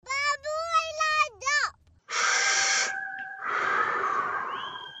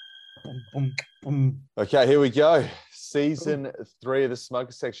boom, boom. Okay, here we go. Season 3 of the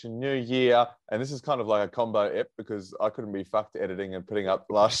Smoker Section, new year. And this is kind of like a combo ep because I couldn't be fucked editing and putting up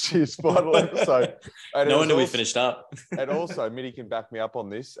last year's final episode. And No wonder we finished up. And also, Mitty can back me up on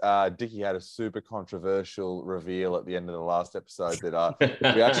this. Dickie had a super controversial reveal at the end of the last episode that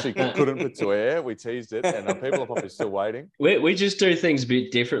we actually couldn't put to air. We teased it, and people are probably still waiting. We just do things a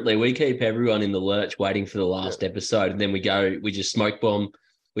bit differently. We keep everyone in the lurch waiting for the last episode, and then we just smoke bomb.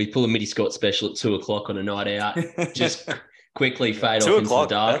 We pull a Mitty Scott special at 2:00 on a night out, just quickly fade off into the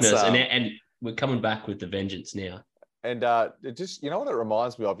darkness, and we're coming back with the vengeance now. And it just, you know what it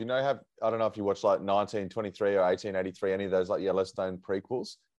reminds me of? You know, I don't know if you watch like 1923 or 1883, any of those like Yellowstone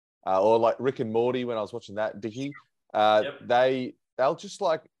prequels, or like Rick and Morty when I was watching that, Dickie. They'll just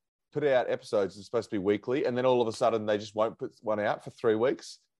like put out episodes that's supposed to be weekly, and then all of a sudden they just won't put one out for 3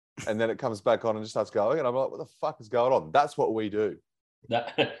 weeks, and then it comes back on and just starts going, and I'm like, what the fuck is going on? That's what we do.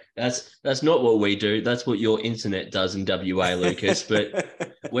 That's not what we do. That's what your internet does in WA, Lucas. But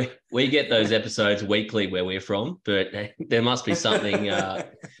we get those episodes weekly where we're from. But there must be something.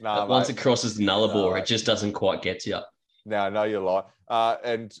 Once it crosses the Nullarbor, it just doesn't quite get you. No, you're lying.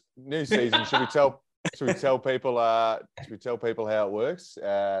 And new season. Should we tell people how it works?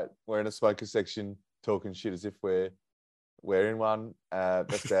 We're in a smoker section talking shit as if we're in one.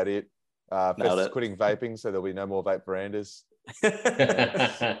 That's about it. Fest is quitting vaping, so there'll be no more vape verandas.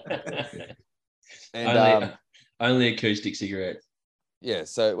 And only acoustic cigarettes. Yeah,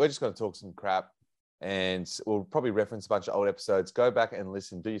 so we're just going to talk some crap, and we'll probably reference a bunch of old episodes. Go back and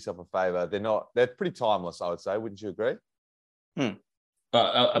listen. Do yourself a favor. They're pretty timeless, I would say. Wouldn't you agree?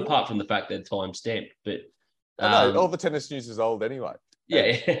 Apart from the fact they're time stamped, but no, all the tennis news is old anyway.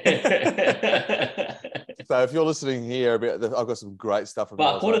 Yeah. So if you're listening here, I've got some great stuff.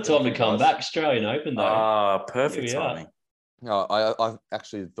 But what a time to come back! Australian Open, though. Perfect timing. No, I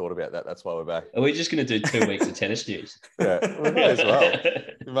actually thought about that. That's why we're back. Are we just going to do 2 weeks of tennis news? Yeah, we may as well.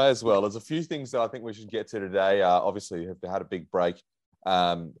 We may as well. There's a few things that I think we should get to today. Obviously, we've had a big break.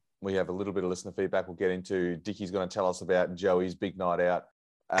 We have a little bit of listener feedback we'll get into. Dickie's going to tell us about Joey's big night out.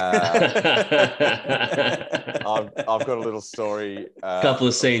 I've got a little story. A couple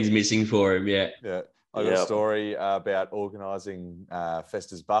of scenes missing for him, yeah. Yeah. I've got a story about organising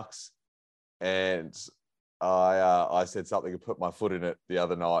Festa's Bucks, and I said something and put my foot in it the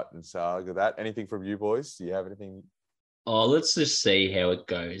other night, and so I got that. Anything from you boys? Do you have anything? Oh, let's just see how it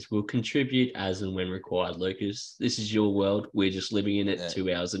goes. We'll contribute as and when required, Lucas. This is your world. We're just living in it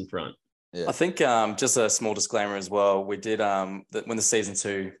 2 hours in front. Yeah. I think just a small disclaimer as well. We did when the season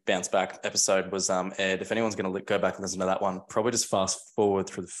 2 bounce back episode was aired. If anyone's going to go back and listen to that one, probably just fast forward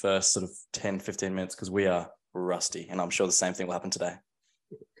through the first sort of 10, 15 minutes because we are rusty, and I'm sure the same thing will happen today.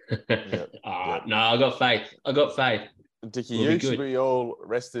 No, I got faith. Dickie, you should be all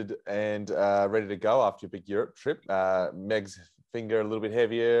rested and ready to go after your big Europe trip. Meg's finger a little bit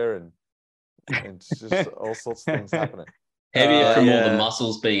heavier, and just all sorts of things happening. Heavier from all the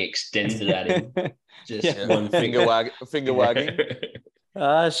muscles being extended at him. Just one finger wagging.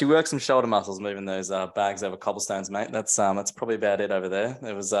 She works some shoulder muscles moving those bags over cobblestones, mate. That's probably about it over there.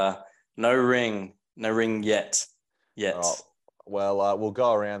 There was no ring yet. Oh, well, we'll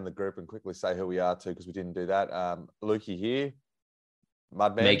go around the group and quickly say who we are too, because we didn't do that. Lukey here,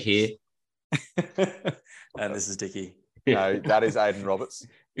 Mudman. Meg here. And this is Dickie. No, that is Aidan Roberts.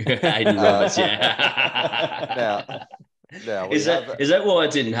 Aidan Roberts, yeah. Now is that why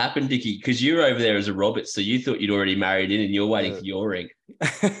it didn't happen, Dickie? Because you were over there as a Roberts, so you thought you'd already married in, and you're waiting for your ring.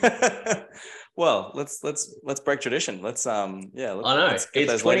 Well, let's break tradition. Let's I know it's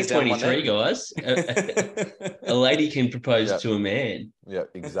 2023, guys. A lady can propose to a man. Yeah,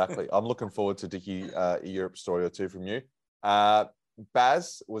 exactly. I'm looking forward to Dickie a Europe story or two from you.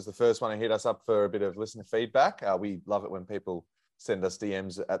 Baz was the first one to hit us up for a bit of listener feedback. We love it when people send us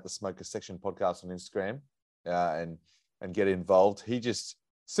DMs at the Smoker Section podcast on Instagram and get involved. He just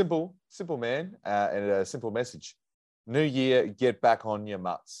simple man and a simple message. New year, get back on your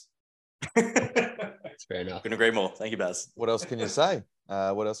mutts. That's fair enough. Couldn't agree more. Thank you, Baz. What else can you say?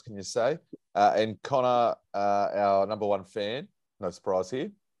 And Connor, our number one fan, no surprise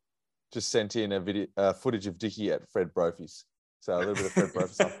here, just sent in a video footage of Dickie at Fred Brophy's. So a little bit of Fred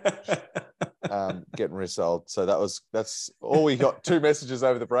Brophy's getting resold. So that's all we got. 2 messages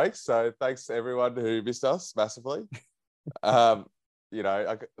over the break. So thanks to everyone who missed us massively. There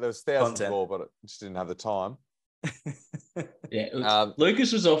was thousands more, but I just didn't have the time. Yeah,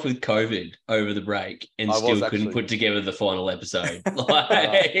 Lucas was off with COVID over the break and still couldn't put together the final episode.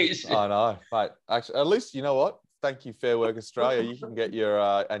 I know, mate. Actually, at least you know what? Thank you, Fair Work Australia. You can get your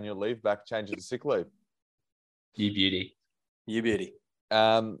annual leave back, change it to sick leave. You beauty. You beauty.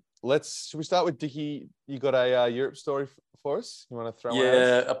 Should we start with Dickie? You got a Europe story for us? You want to throw one at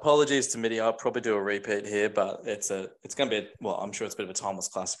us? Yeah, apologies to Mitty. I'll probably do a repeat here, but it's going to be, I'm sure it's a bit of a timeless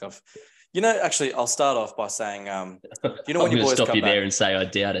classic. Actually, I'll start off by saying, when your boys stop come you back, there and say I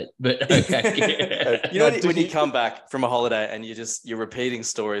doubt it, but okay. when you come back from a holiday and you're repeating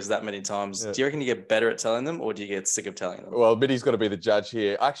stories that many times, do you reckon you get better at telling them, or do you get sick of telling them? Well, Mitty's got to be the judge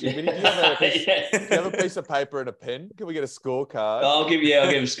here. Actually, Mitty, do you have a piece of paper and a pen? Can we get a scorecard? I'll give a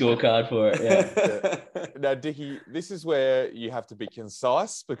scorecard for it. Yeah. Now, Dickie, this is where you have to be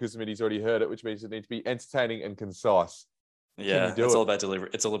concise because Mitty's already heard it, which means it needs to be entertaining and concise. Yeah, it's all about delivery.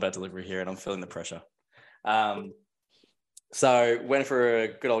 It's all about delivery here, and I'm feeling the pressure. So went for a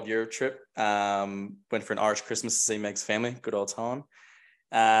good old Europe trip. Went for an Irish Christmas to see Meg's family. Good old time.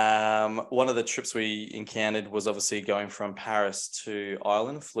 One of the trips we encountered was obviously going from Paris to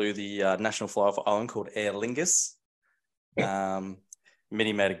Ireland. Flew the national flyer for Ireland called Aer Lingus.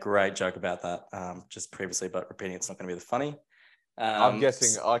 Mitty made a great joke about that just previously, but repeating it's not going to be the funny. I'm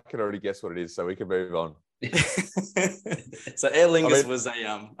guessing I can already guess what it is, so we can move on. So Aer Lingus was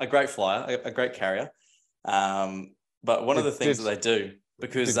a great flyer, a great carrier. But one of the things that they do,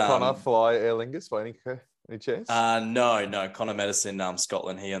 because did Connor fly Aer Lingus by any chance? No. Connor met us in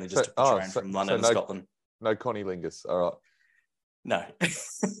Scotland. He only just took the train from London to Scotland. No Connie Lingus. All right. No.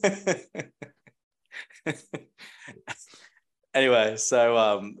 Anyway,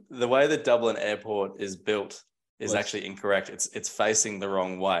 so the way the Dublin airport is built is actually incorrect. It's facing the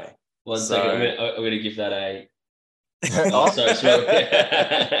wrong way. One second, I'm going to give that a.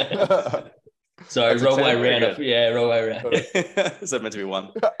 Sorry, wrong way around. Yeah, wrong way around. Is that meant to be one?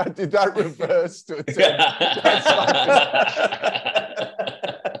 I did that reverse to a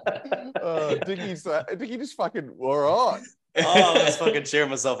 10. Dickie just fucking wore on. I was fucking cheering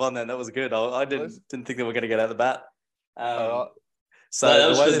myself on then. That was good. I didn't think that we were going to get out of the bat. So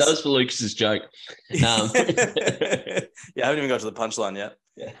no, that was for Lucas's joke. Yeah, I haven't even got to the punchline yet.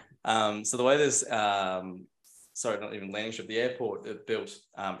 Yeah. So the way this, sorry, not even landing strip, the airport it built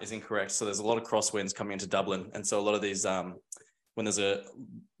is incorrect. So there's a lot of crosswinds coming into Dublin, and so a lot of these, when there's a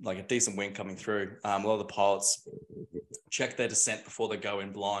decent wind coming through, a lot of the pilots check their descent before they go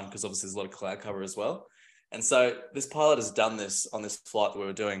in blind, because obviously there's a lot of cloud cover as well. And so this pilot has done this on this flight that we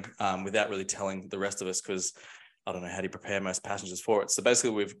were doing without really telling the rest of us, because I don't know how do you prepare most passengers for it. So basically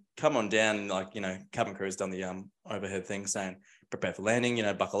we've come on down and cabin crew's done the overhead thing saying, prepare for landing,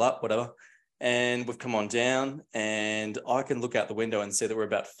 buckle up, whatever. And we've come on down and I can look out the window and see that we're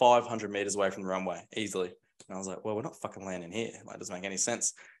about 500 meters away from the runway easily. And I was like, well, we're not fucking landing here. It doesn't make any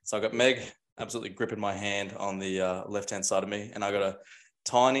sense. So I got Meg absolutely gripping my hand on the left-hand side of me. And I got a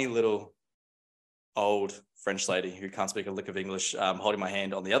tiny little old French lady who can't speak a lick of English holding my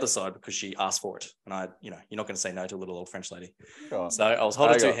hand on the other side because she asked for it. And you're not going to say no to a little old French lady. So I was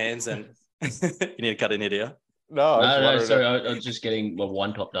holding two hands and you need to cut in here, do you? No, sorry. I was just getting my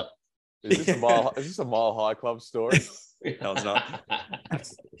one topped up. Is this a Mile High Club story? No, it's not.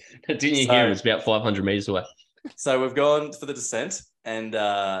 Didn't you hear it was about 500 meters away? So we've gone for the descent, and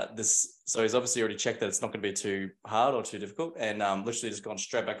so he's obviously already checked that it's not going to be too hard or too difficult, and literally just gone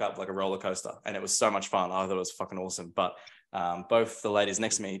straight back up like a roller coaster, and it was so much fun. I thought it was fucking awesome. But both the ladies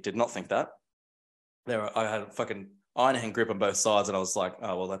next to me did not think that. I had a fucking iron hand grip on both sides, and I was like,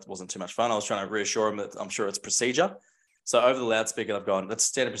 oh well, that wasn't too much fun. I was trying to reassure them that I'm sure it's procedure. So over the loudspeaker, I've gone, that's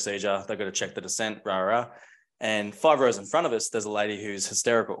standard procedure. They've got to check the descent, And 5 rows in front of us, there's a lady who's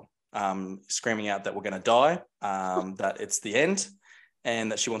hysterical, screaming out that we're going to die, that it's the end,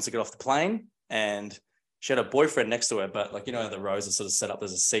 and that she wants to get off the plane. And she had a boyfriend next to her, but the rows are sort of set up.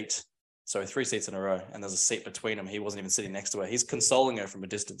 There's a seat, so 3 seats in a row, and there's a seat between them. He wasn't even sitting next to her. He's consoling her from a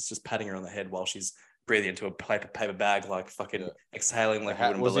distance, just patting her on the head while she's breathing into a paper bag, exhaling like you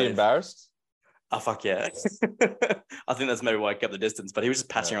wouldn't was believe. He embarrassed? Oh, fuck yeah. I think that's maybe why I kept the distance, but he was just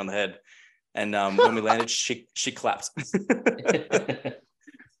patting her on the head. And when we landed, she clapped.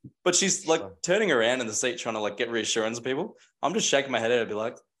 But she's turning around in the seat trying to get reassurance of people. I'm just shaking my head at her and be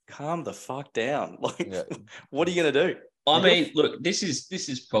like, calm the fuck down. What are you going to do? I mean, look, this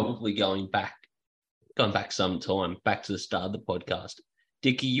is probably going back some time, back to the start of the podcast.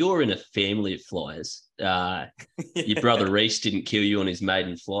 Dickie, you're in a family of flyers. Your brother Reese didn't kill you on his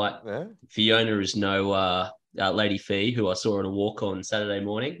maiden flight. Yeah. Fiona is no Lady Fee, who I saw on a walk on Saturday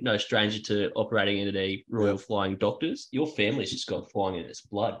morning. No stranger to operating in a Royal Flying Doctors. Your family's just got flying in its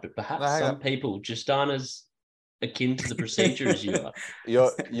blood, but perhaps some people just aren't as akin to the procedure as you are.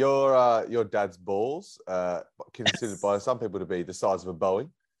 Your dad's balls, considered by some people to be the size of a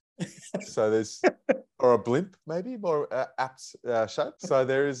Boeing. So there's, or a blimp, maybe more apt shape. So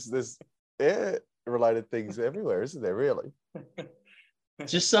there's air related things everywhere, isn't there? Really?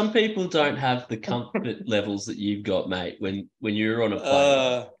 Just some people don't have the comfort levels that you've got, mate. When you're on a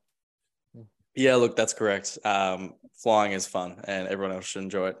plane. Yeah, look, that's correct. Flying is fun, and everyone else should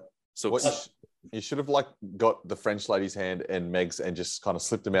enjoy it. So you should have got the French lady's hand and Meg's and just kind of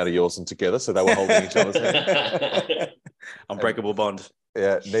slipped them out of yours and together, so they were holding each other's hand. Unbreakable bond.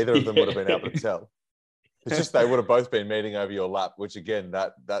 Yeah, neither of them would have been able to tell. It's just they would have both been meeting over your lap, which again,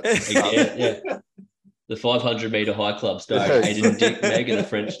 that yeah. The 500-meter high club star, Aiden, Dick, Meg, and the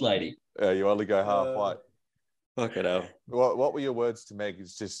French lady. Yeah, you only go half white. Fuck it out. What were your words to Meg?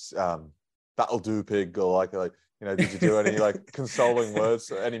 It's just that'll do, pig, or like did you do any consoling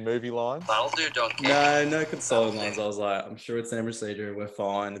words, any movie lines? That'll do, donkey. No consoling lines. I was like, I'm sure it's standard procedure. We're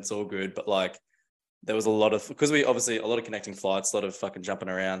fine. It's all good. But there was a lot of, because we obviously a lot of connecting flights, a lot of fucking jumping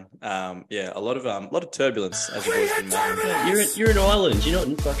around. A lot of turbulence, as you've always been known. You're in Ireland. You're not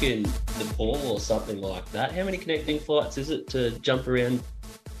in fucking Nepal or something like that. How many connecting flights is it to jump around?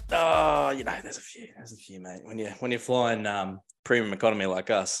 Oh, there's a few, mate. When you're flying premium economy like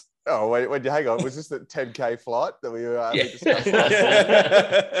us. Oh wait, hang on. Was this the 10K flight that we were discussing?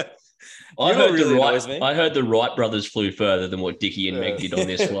 I heard the Wright brothers flew further than what Dickie and Meg did on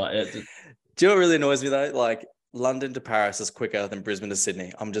this flight. Do you know what really annoys me though? London to Paris is quicker than Brisbane to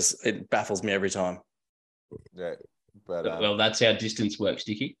Sydney. It baffles me every time. Yeah, but well, that's how distance works,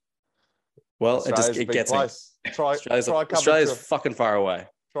 Dickie. Well, it gets me. Australia's fucking far away.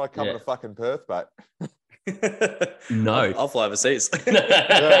 Try coming to fucking Perth, mate. No, I'll fly overseas.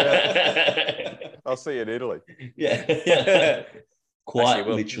 I'll see you in Italy. Yeah. Quite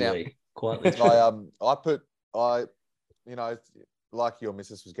literally. Like your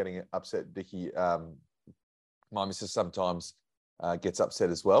missus was getting upset, Dickie. My missus sometimes gets upset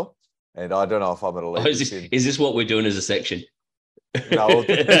as well, and I don't know if I'm going to leave this in. Is this what we're doing as a section? No.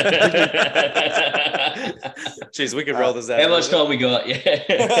 Jeez, we could roll this out. How much time we got? Yeah.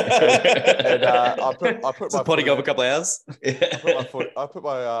 And I put my potty go a couple of hours. I put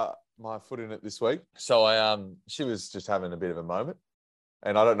my foot in it this week. So she was just having a bit of a moment.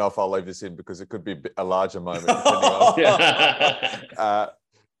 And I don't know if I'll leave this in because it could be a larger moment. And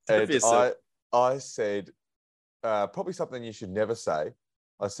I said, probably something you should never say.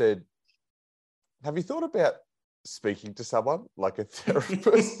 I said, have you thought about speaking to someone like a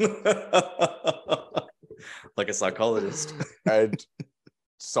therapist? Like a psychologist? And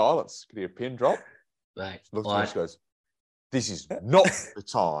silence. Could you hear a pin drop? Mate, looks at me, she goes, this is not the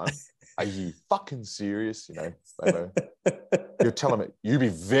time. Are you fucking serious? You're telling me, you be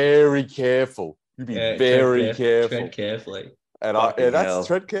very careful. You be very careful. Tread carefully. And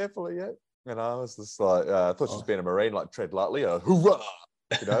tread carefully, yeah. And I was just like, I thought she was being a Marine, like tread lightly, or hoorah,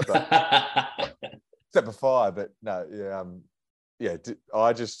 but except for fire. But no,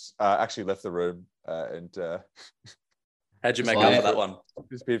 I just actually left the room and. How'd you make up for that one?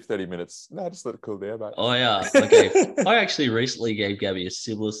 Just been 30 minutes. No, just let it cool down, mate. I actually recently gave Gabby a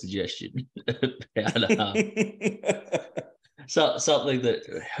similar suggestion about something that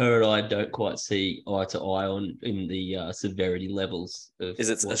her and I don't quite see eye to eye on in the severity levels.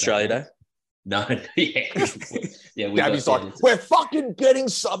 Is it Australia Day? No, yeah. Gabby's like, we're fucking getting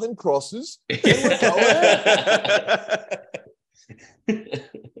Southern Crosses. And we're going.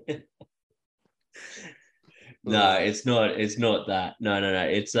 No, it's not. It's not that. No.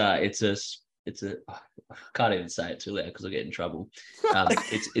 It's a. I can't even say it too loud because I'll get in trouble.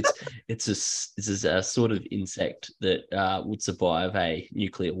 It's a sort of insect that would survive a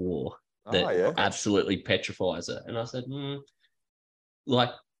nuclear war that absolutely petrifies her. And I said,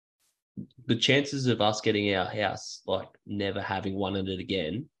 the chances of us getting our house never having one in it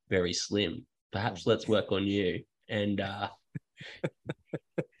again, very slim. Perhaps let's work on you and.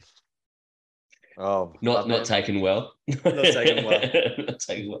 Not taken well. Not taken well. Not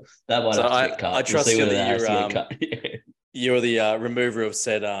taken well. That might so have to get cut. I trust you that you're the remover of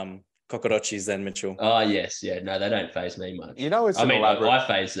said cockroaches then, Mitchell. Oh, yes. Yeah. No, they don't faze me much. I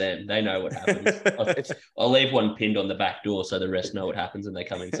phase them. They know what happens. I'll leave one pinned on the back door so the rest know what happens when they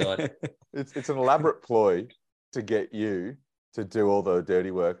come inside. It's an elaborate ploy to get you to do all the dirty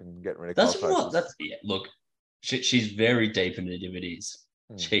work and get rid of cockroaches. Look, she's very deep in the divvities.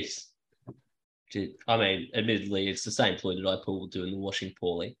 Jeez. I mean, admittedly, it's the same ploy that I pull doing the washing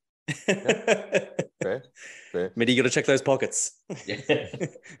poorly. Fair. Mitty, you got to check those pockets.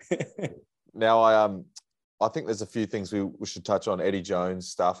 Now, I think there's a few things we should touch on. Eddie Jones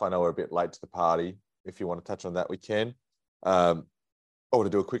stuff. I know we're a bit late to the party. If you want to touch on that, we can. I want to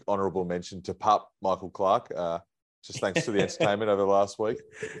do a quick honourable mention to Pup Michael Clark. Just thanks to the entertainment over the last week.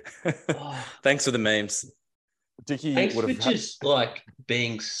 Thanks for the memes. Dickie thanks for just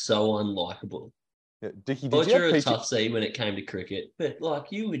being so unlikable. Yeah. Dickie, did Thought you you have were a PG? tough seed when it came to cricket, but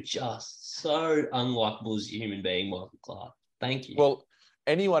like you were just so unlikable as a human being, Michael Clark. Thank you. Well,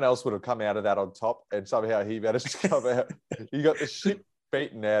 anyone else would have come out of that on top, and somehow he managed to come out. He got the shit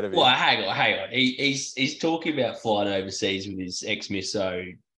beaten out of him. Well, hang on. He's talking about flying overseas with his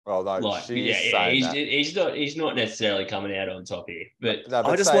ex-misso. Well, no, Like, she's saying that. He's not necessarily coming out on top here. But No,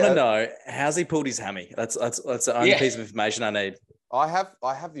 I just want to know, how's he pulled his hammy? That's the only piece of information I need. I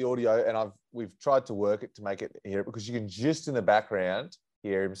have the audio, and we've tried to work it to make it hear it, because you can just in the background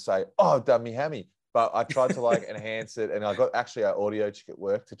hear him say, "Oh, I've done me hammy." But I tried to like enhance it, and I got actually our audio chick at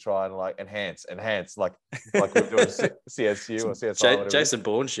work to try and like enhance, like we're doing CSU or CSI. Jason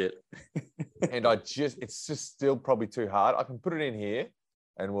Bourne shit. And it's just still probably too hard. I can put it in here,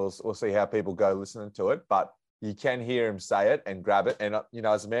 and we'll see how people go listening to it. But you can hear him say it and grab it. And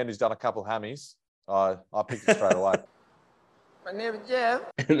as a man who's done a couple hammies, I picked it straight away. My name is Jeff.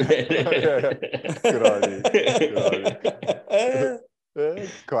 Yeah. Good idea.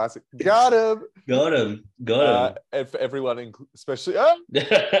 Classic. Got him. And for everyone, especially.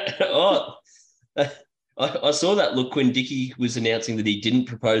 Oh, I saw that look when Dickie was announcing that he didn't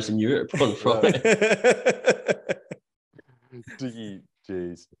propose in Europe on Friday. Dickie,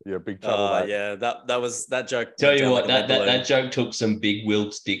 jeez, yeah, big trouble. Mate. Yeah, that joke. Tell you what, that joke took some big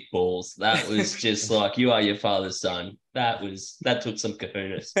Wilkes dick balls. That was just like, you are your father's son. That took some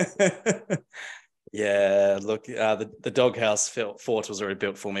kahunas. Yeah, look, the doghouse fort was already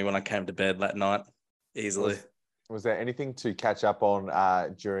built for me when I came to bed that night, easily. Was there anything to catch up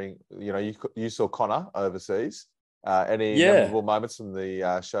on during, you saw Connor overseas? Any memorable moments from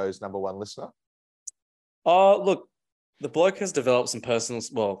the show's number one listener? Oh, look, the bloke has developed some personal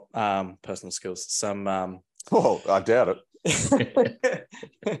skills. Some. Oh, I doubt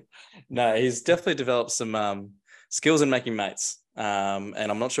it. No, he's definitely developed some skills in making mates. And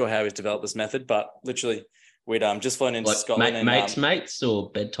I'm not sure how he's developed this method, but literally we'd just flown into Scotland. Mates or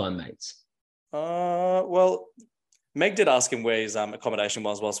bedtime mates? Well, Meg did ask him where his accommodation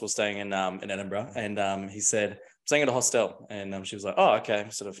was whilst we were staying in Edinburgh, and he said, I'm staying at a hostel, and she was like, oh, okay,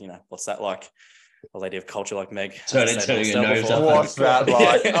 sort of, what's that like? A lady of culture like Meg. What's that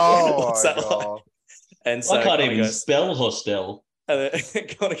like? Oh, what's that like? And so I can't even spell hostel. And then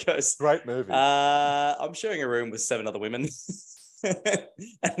Connor goes, great movie. I'm sharing a room with 7 other women.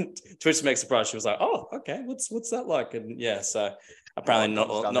 And Twitch to Meg's surprise, she was like, oh, okay, what's that like? And yeah, so apparently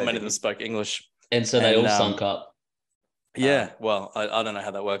not many of them spoke English. And so they all sunk up. Yeah, well, I don't know how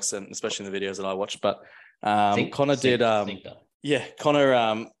that works, and especially in the videos that I watched, but Connor did.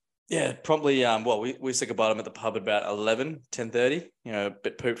 Connor promptly. We said goodbye to him at the pub at about 10:30. A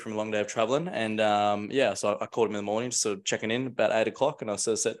bit pooped from a long day of traveling, and so I called him in the morning, just sort of checking in about 8 o'clock, and I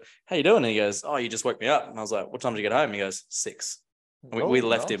sort of said, "How you doing?" And he goes, "Oh, you just woke me up." And I was like, "What time did you get home?" He goes, 6. And we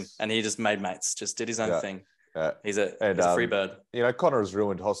left him, and he just made mates, just did his own thing. Yeah. He's a free bird. Connor has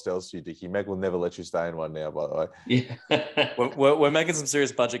ruined hostels for you, Dickie. Meg will never let you stay in one now, by the way. Yeah. we're making some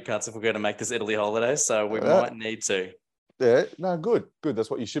serious budget cuts if we're going to make this Italy holiday, so we might need to. Yeah, no, good.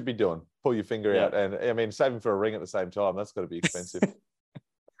 That's what you should be doing. Pull your finger out. And I mean, saving for a ring at the same time, that's got to be expensive.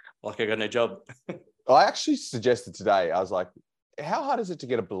 Like I got a new job. I actually suggested today, I was like, how hard is it to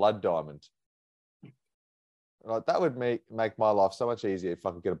get a blood diamond? Like, that would make my life so much easier if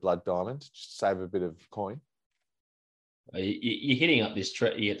I could get a blood diamond, just save a bit of coin. You're hitting up this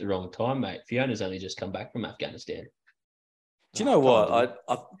tree at the wrong time, mate. Fiona's only just come back from Afghanistan. Do you know what?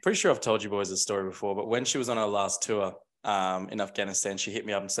 I'm pretty sure I've told you boys this story before, but when she was on her last tour in Afghanistan, she hit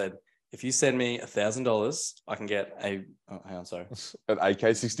me up and said, if you send me $1,000, I can get hang on, sorry. An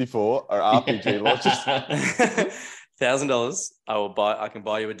AK-64 or RPG launchers. $1,000, I can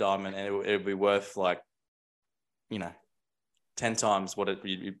buy you a diamond, and it would be worth 10 times what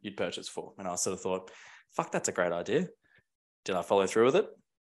you'd purchase for. And I sort of thought, fuck, that's a great idea. Did I follow through with it?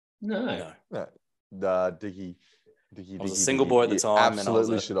 No. Dickie. I was a single boy at the time, and I was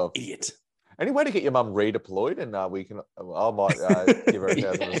an idiot. Any way to get your mum redeployed, and I might give her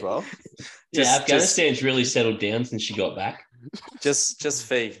 1,000 as well. Afghanistan's really settled down since she got back. Just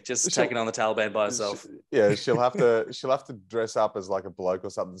taking on the Taliban by herself. She'll have to dress up as like a bloke or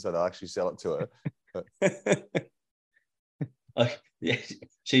something, so they'll actually sell it to her.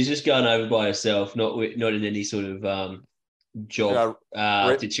 She's just going over by herself, not in any sort of job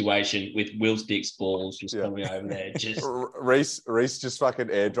situation with Will's dick's balls just coming over there. Just Reese just fucking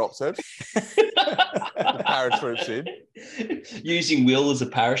airdrops her. Parachutes in. Using Will as a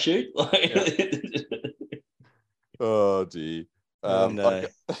parachute. Oh dear. Few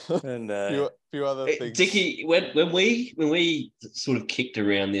other things. Dickie, when we sort of kicked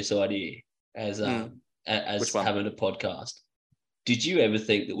around this idea as having a podcast, Did you ever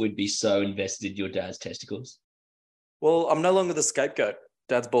think that we'd be so invested in your dad's testicles? Well, I'm no longer the scapegoat.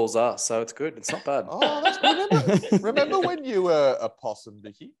 Dad's balls are, so it's good. It's not bad. Oh, that's remember when you were a possum,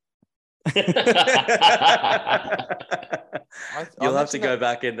 Vicky? You'll have to go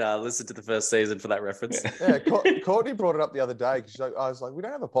back and listen to the first season for that reference. Yeah, Courtney brought it up the other day because I was like, we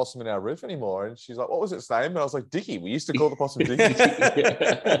don't have a possum in our roof anymore. And she's like, what was its name? And I was like, Dickie. We used to call the possum Dickie.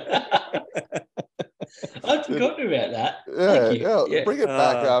 I'd forgotten about that. Yeah. Bring it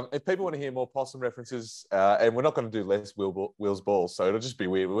back. If people want to hear more possum references, and we're not going to do less Will's balls, so it'll just be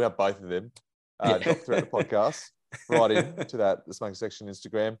weird. We have both of them drop throughout the podcast, right into that the Smoking Section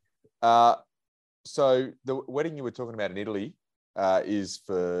Instagram. So the wedding you were talking about in Italy is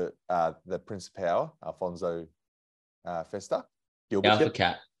for the Prince of Power, Alfonso Festa.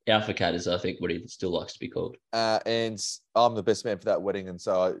 Alpha Cat is, I think, what he still likes to be called. And I'm the best man for that wedding, and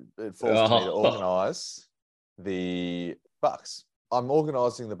so it falls to me to organise the bucks. I'm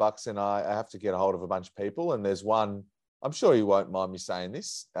organising the bucks, and I have to get a hold of a bunch of people. And there's one, I'm sure you won't mind me saying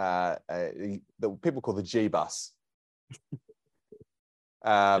this, the people call the G bus.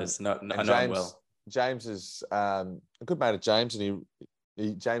 I know him well. James is a good mate of James, and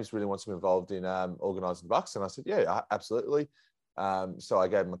James really wants him involved in organising the bucks. And I said, yeah, absolutely. So I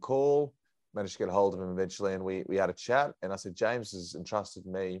gave him a call, managed to get a hold of him eventually, and we had a chat. And I said, James has entrusted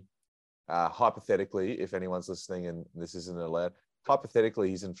me, hypothetically, if anyone's listening and this isn't allowed, hypothetically,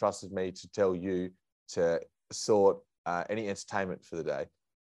 he's entrusted me to tell you to sort any entertainment for the day.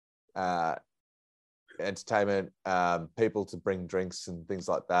 Entertainment, people to bring drinks and things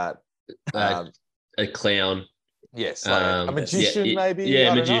like that. A clown. Yes, like a magician, maybe.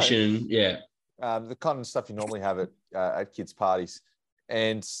 Yeah, magician. Yeah. The kind of stuff you normally have at kids' parties.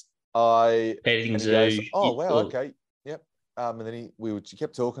 And petting zoo. Goes, oh wow, okay, yep. And then we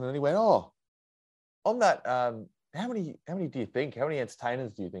kept talking, and he went, oh, on that, how many do you think? How many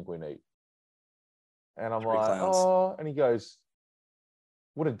entertainers do you think we need? And I'm 3 like, clowns. oh, and he goes,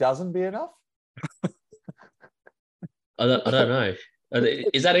 would a dozen be enough? I don't know.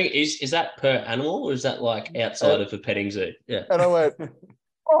 Is that per animal, or is that like outside of a petting zoo? Yeah. And I went,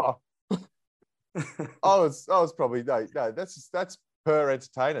 oh. I was probably no. That's per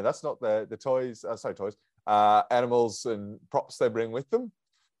entertainer. That's not the toys. Toys, animals and props they bring with them.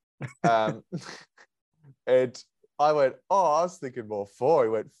 And I went, oh, I was thinking more 4. He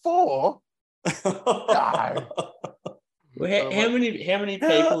went, 4? No. Well, how many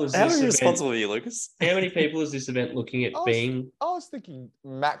people is this? How responsible are you, Lucas? How many people is this event looking at being? I was thinking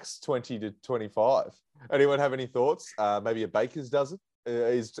max 20 to 25. Anyone have any thoughts? Maybe a baker's dozen.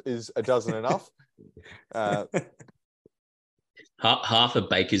 Is a dozen enough? Half a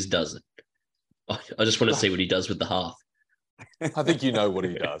baker's dozen. I just want to see what he does with the half. I think you know what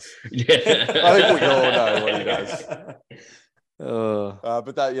he does. Yeah. I think we all know what he does.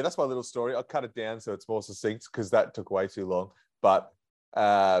 But that's my little story. I'll cut it down so it's more succinct because that took way too long. But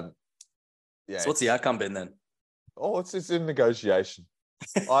So what's the outcome been then? Oh, it's in negotiation.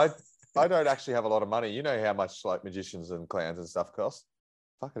 I don't actually have a lot of money. You know how much like magicians and clowns and stuff cost.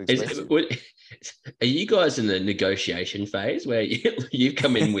 Fucking expensive. Are you guys in the negotiation phase where you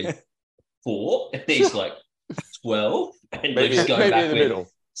come in with 4 and he's like 12 and maybe Luke's going back in the with middle.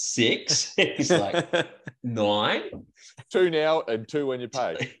 6? He's like 9. 2 now and 2 when you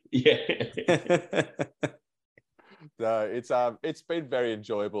pay. Yeah. So it's been very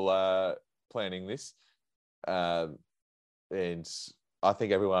enjoyable planning this, and I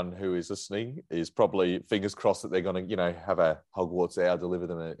think everyone who is listening is probably fingers crossed that they're going to have a Hogwarts owl deliver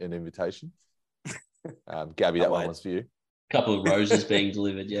them an invitation. Gabby, that one was for you. Couple of roses being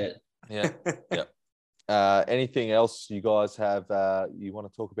delivered yet. Yeah. Anything else you guys have you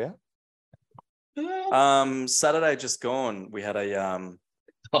want to talk about? Saturday just gone, we had a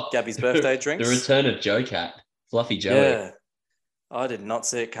Gabby's birthday drinks. The return of Joe Cat, Fluffy Joey. Yeah, I did not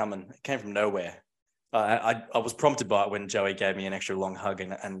see it coming. It came from nowhere. I was prompted by it when Joey gave me an extra long hug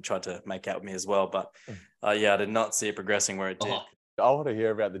and tried to make out with me as well. But I did not see it progressing where it did. I want to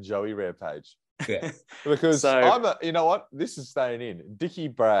hear about the Joey rampage. Yeah. Because you know what? This is staying in. Dickie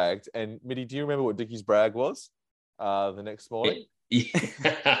bragged, and Mitty, do you remember what Dickie's brag was the next morning? We're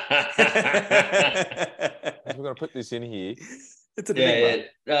going to put this in here. It's an enigma.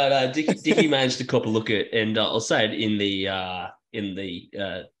 No, Dickie managed to cop a look at, and I'll say it in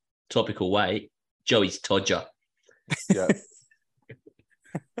the topical way. Joey's Todger. Yeah.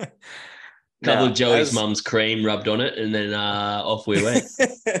 Couple of Joey's mum's cream rubbed on it, and then off we went.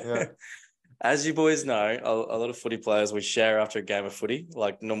 Yeah. As you boys know, a lot of footy players, we share after a game of footy,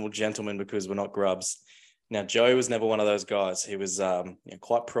 like normal gentlemen, because we're not grubs. Now, Joey was never one of those guys. He was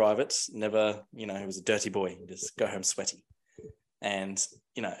quite private, never, he was a dirty boy. He'd just go home sweaty. And,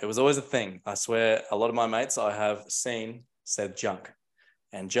 it was always a thing. I swear a lot of my mates I have seen said junk,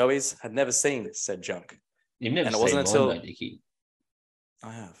 and Joey's had never seen said junk. You've never And it seen wasn't mine, until though, Dickie.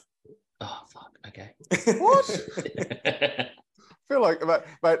 I have. Oh, fuck. Okay. What? I feel like,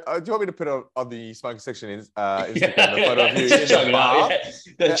 mate, do you want me to put on the smoking section Instagram the photo of you Just in chuck a it up, bath?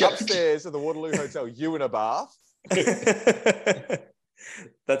 yeah. Upstairs at the Waterloo Hotel, you in a bath?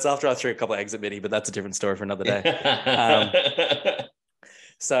 That's after I threw a couple of eggs at Mitty, but that's a different story for another day.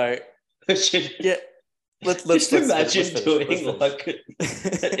 So, yeah. Let's imagine finish. doing like an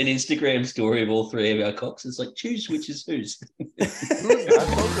Instagram story of all three of our cocks. It's like, choose which is whose. Who's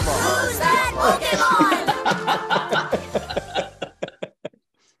that Pokemon?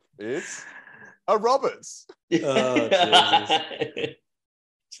 It's a Roberts. Oh, Jesus.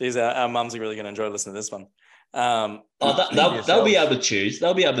 Jeez, our mums are really going to enjoy listening to this one. They'll be able to choose.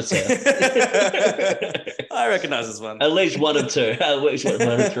 They'll be able to tell. I recognize this one. At least one of two. At least one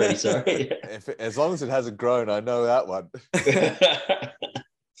of three, sorry. As long as it hasn't grown, I know that one. Yeah.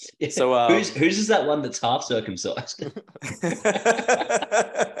 So whose is that one that's half circumcised?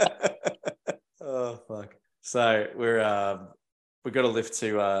 Oh, fuck. So we got a lift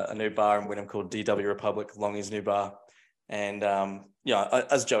to a new bar in Wynnum called DW Republic, Longie's new bar. And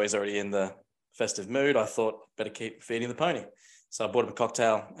as Joey's already in the festive mood, I thought better keep feeding the pony. So I bought him a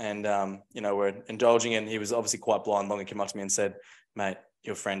cocktail, and we're indulging, and he was obviously quite blind. Longie came up to me and said, "Mate,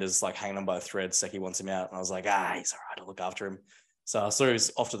 your friend is like hanging on by a thread. Seki wants him out." And I was like, he's all right, I'll look after him. So I saw he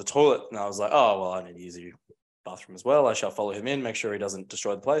was off to the toilet, and I was like, oh, well, I need to use your bathroom as well. I shall follow him in, make sure he doesn't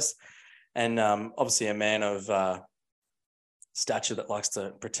destroy the place. And obviously a man of stature that likes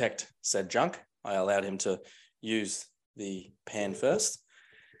to protect said junk, I allowed him to use the pan first.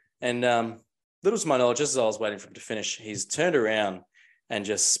 And little to my knowledge, just as I was waiting for him to finish, he's turned around and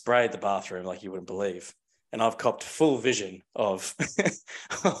just sprayed the bathroom like you wouldn't believe. And I've copped full vision of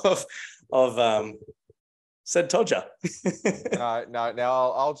said Todger. No.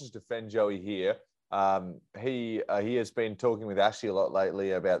 Now I'll just defend Joey here. He has been talking with Ashley a lot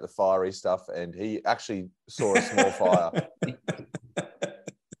lately about the fiery stuff, and he actually saw a small fire.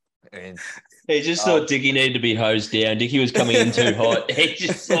 And he just thought Dickie needed to be hosed down. Dickie was coming in too hot. He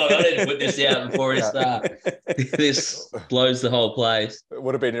just thought, I need to put this out before it starts. This blows the whole place. It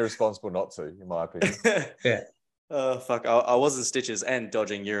would have been irresponsible not to, in my opinion. Yeah. Oh, fuck. I was in stitches and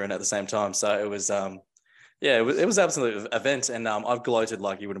dodging urine at the same time. So it was, it was an absolute event. And I've gloated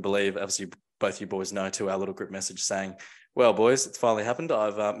like you wouldn't believe. Obviously, both you boys know, to our little group message saying, well, boys, it's finally happened.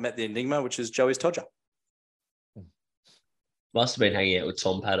 I've met the enigma, which is Joey's Todger. Must have been hanging out with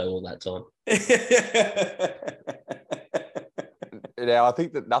Tom Paddo all that time. Now, I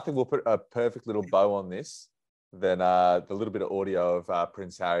think that nothing will put a perfect little bow on this than the little bit of audio of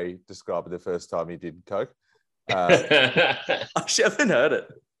Prince Harry describing the first time he did coke. I haven't heard it.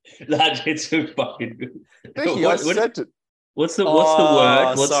 That it's a fucking good. Vicky, I sent it. What's the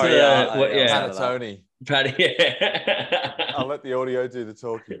word? What's sorry, Panettone. Yeah. I'll let the audio do the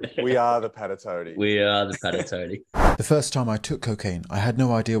talking. We are the Panettone. We are the Panettone. The first time I took cocaine, I had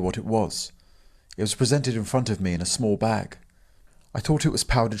no idea what it was. It was presented in front of me in a small bag. I thought it was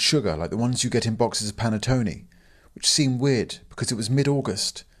powdered sugar, like the ones you get in boxes of panettone, which seemed weird because it was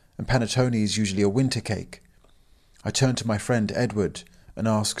mid-August, and panettone is usually a winter cake. I turned to my friend Edward and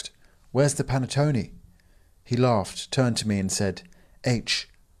asked, "Where's the panettone?" He laughed, turned to me and said, "H,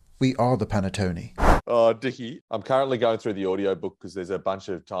 we are the Panettone." Oh, Dickie, I'm currently going through the audio book because there's a bunch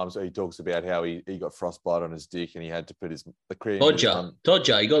of times where he talks about how he got frostbite on his dick and he had to put the cream.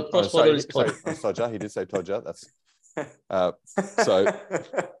 Todger, he got frostbite on his Todger. He did say Todger. That's so.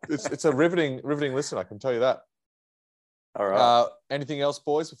 It's a riveting listen. I can tell you that. All right. Anything else,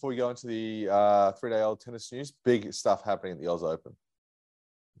 boys, before we go into the 3-day-old tennis news? Big stuff happening at the Oz Open.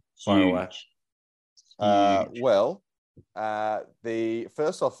 Fire away. The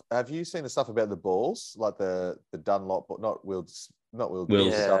first off, have you seen the stuff about the balls, like the Dunlop, not Wills. Yeah,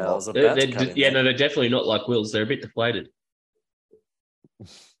 Dunlop. They're definitely not like Wills. They're a bit deflated.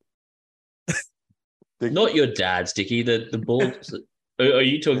 Not your dad's, Dickie. The balls. Are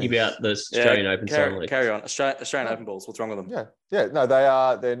you talking about the Australian Open? Carry on. Australian Open balls. What's wrong with them? Yeah. No, they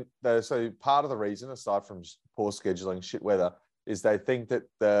are. They're so part of the reason, aside from poor scheduling, shit weather, is they think that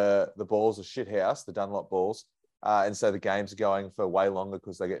the balls are shit house, the Dunlop balls, and so the games are going for way longer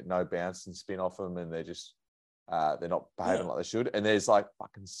because they get no bounce and spin off them, and they're just they're not behaving like they should. And there's like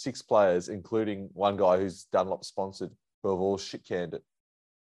fucking 6 players, including one guy who's Dunlop sponsored, who have all shit canned it.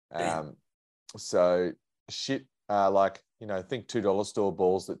 So shit, think $2 store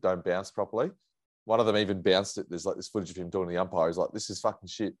balls that don't bounce properly. One of them even bounced it. There's like this footage of him talking to the umpire. He's like, "This is fucking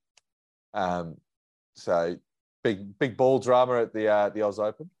shit." So Big ball drama at the Oz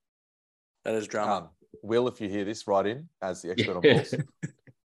Open. That is drama. Will, if you hear this, write in as the expert on balls.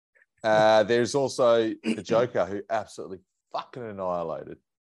 There's also the Joker, who absolutely fucking annihilated,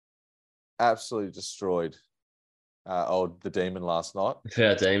 absolutely destroyed the Demon last night.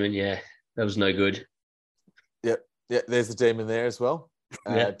 Our Demon, yeah. That was no good. Yep. Yeah, there's the Demon there as well.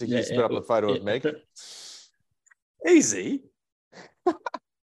 Dickie's put up a photo of Meg. Easy.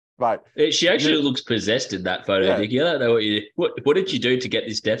 Mate. She actually looks possessed in that photo, Dickie. I don't know what you did. What did you do to get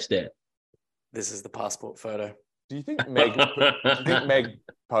this death stare? This is the passport photo. Do you think Meg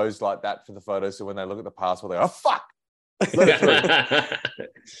posed like that for the photo, so when they look at the passport, they go, "Oh fuck!" Let it through.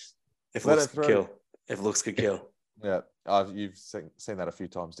 If looks could kill. If looks could kill. Yeah, you've seen that a few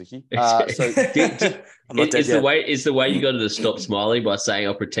times, Dickie. So I'm not dead yet. Is the way you got her to stop smiling by saying,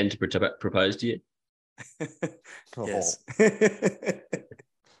 "I'll pretend to propose to you"? Yes.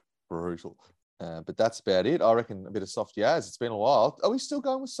 Brutal. But that's about it. I reckon a bit of soft Yaz. It's been a while. Are we still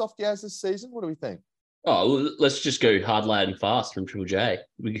going with soft Yaz this season? What do we think? Oh, well, let's just go hard, loud, and fast from Triple J.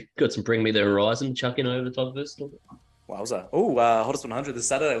 We got some Bring Me the Horizon chucking over the top of us. Wowza. Oh, Hottest 100 this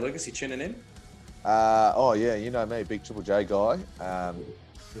Saturday. Lucas, you tuning in? Yeah, you know me, big Triple J guy.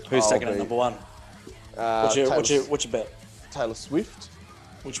 Who's taking it number one? What's your bet? Taylor Swift.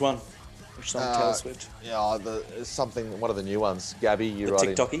 Which one? Which song? Taylor Swift. Yeah, one of the new ones. Gabby, you right?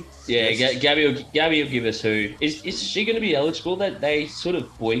 TikToky. Yeah, yes. Gabby will give us who. Is she going to be eligible? That they sort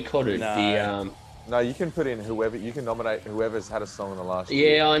of boycotted the. No, you can put in whoever. You can nominate whoever's had a song in the last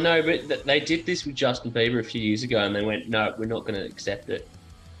year. Yeah, I know, but they did this with Justin Bieber a few years ago, and they went, "No, we're not going to accept it."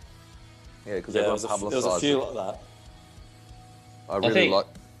 Yeah, because there was a few like that.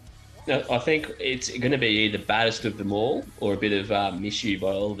 I think it's going to be either Baddest of Them All or a bit of Miss You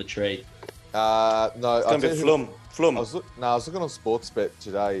by Oliver Tree. No, it's going to be Flum. I was looking on Sportsbet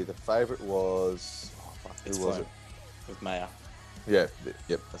today. The favourite was who was it? With Maya. Yeah,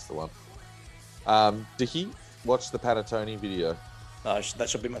 yep, that's the one. Dickie, watch the Panettone video. No, that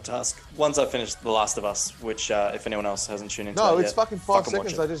should be my task. Once I finish The Last of Us, which if anyone else hasn't tuned into no, it's yet, fucking 5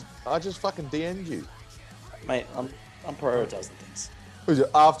 seconds. I just fucking DM'd you, mate. I'm prioritising things.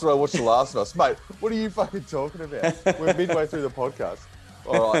 After I watched The Last of Us, mate. What are you fucking talking about? We're midway through the podcast.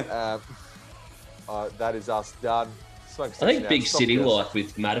 All right, that is us done. I think Big City Life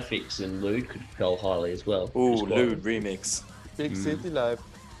with Matafix and Lude could go highly as well. Ooh, Lude remix. Big City Life.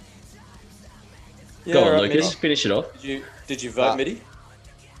 Yeah, go on, Lucas. Midi. Finish it off. Did you vote MIDI?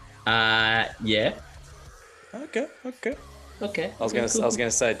 Yeah. Okay. I was gonna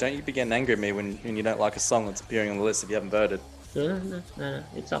say, don't you be getting angry at me when you don't like a song that's appearing on the list if you haven't voted. No,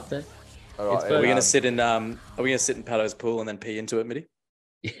 it's up there. All right, are we gonna sit in Pato's pool and then pee into it, MIDI?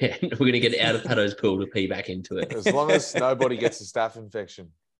 Yeah, we're gonna get out of Pato's pool to pee back into it. As long as nobody gets a staph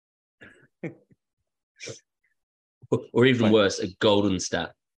infection. Or even worse, a golden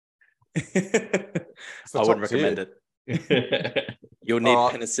staph. I wouldn't recommend it. You'll need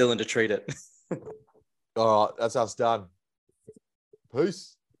penicillin to treat it. All right, that's us done.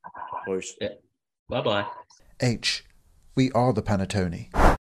 Peace. Yeah. Bye-bye. H. We are the Panettone.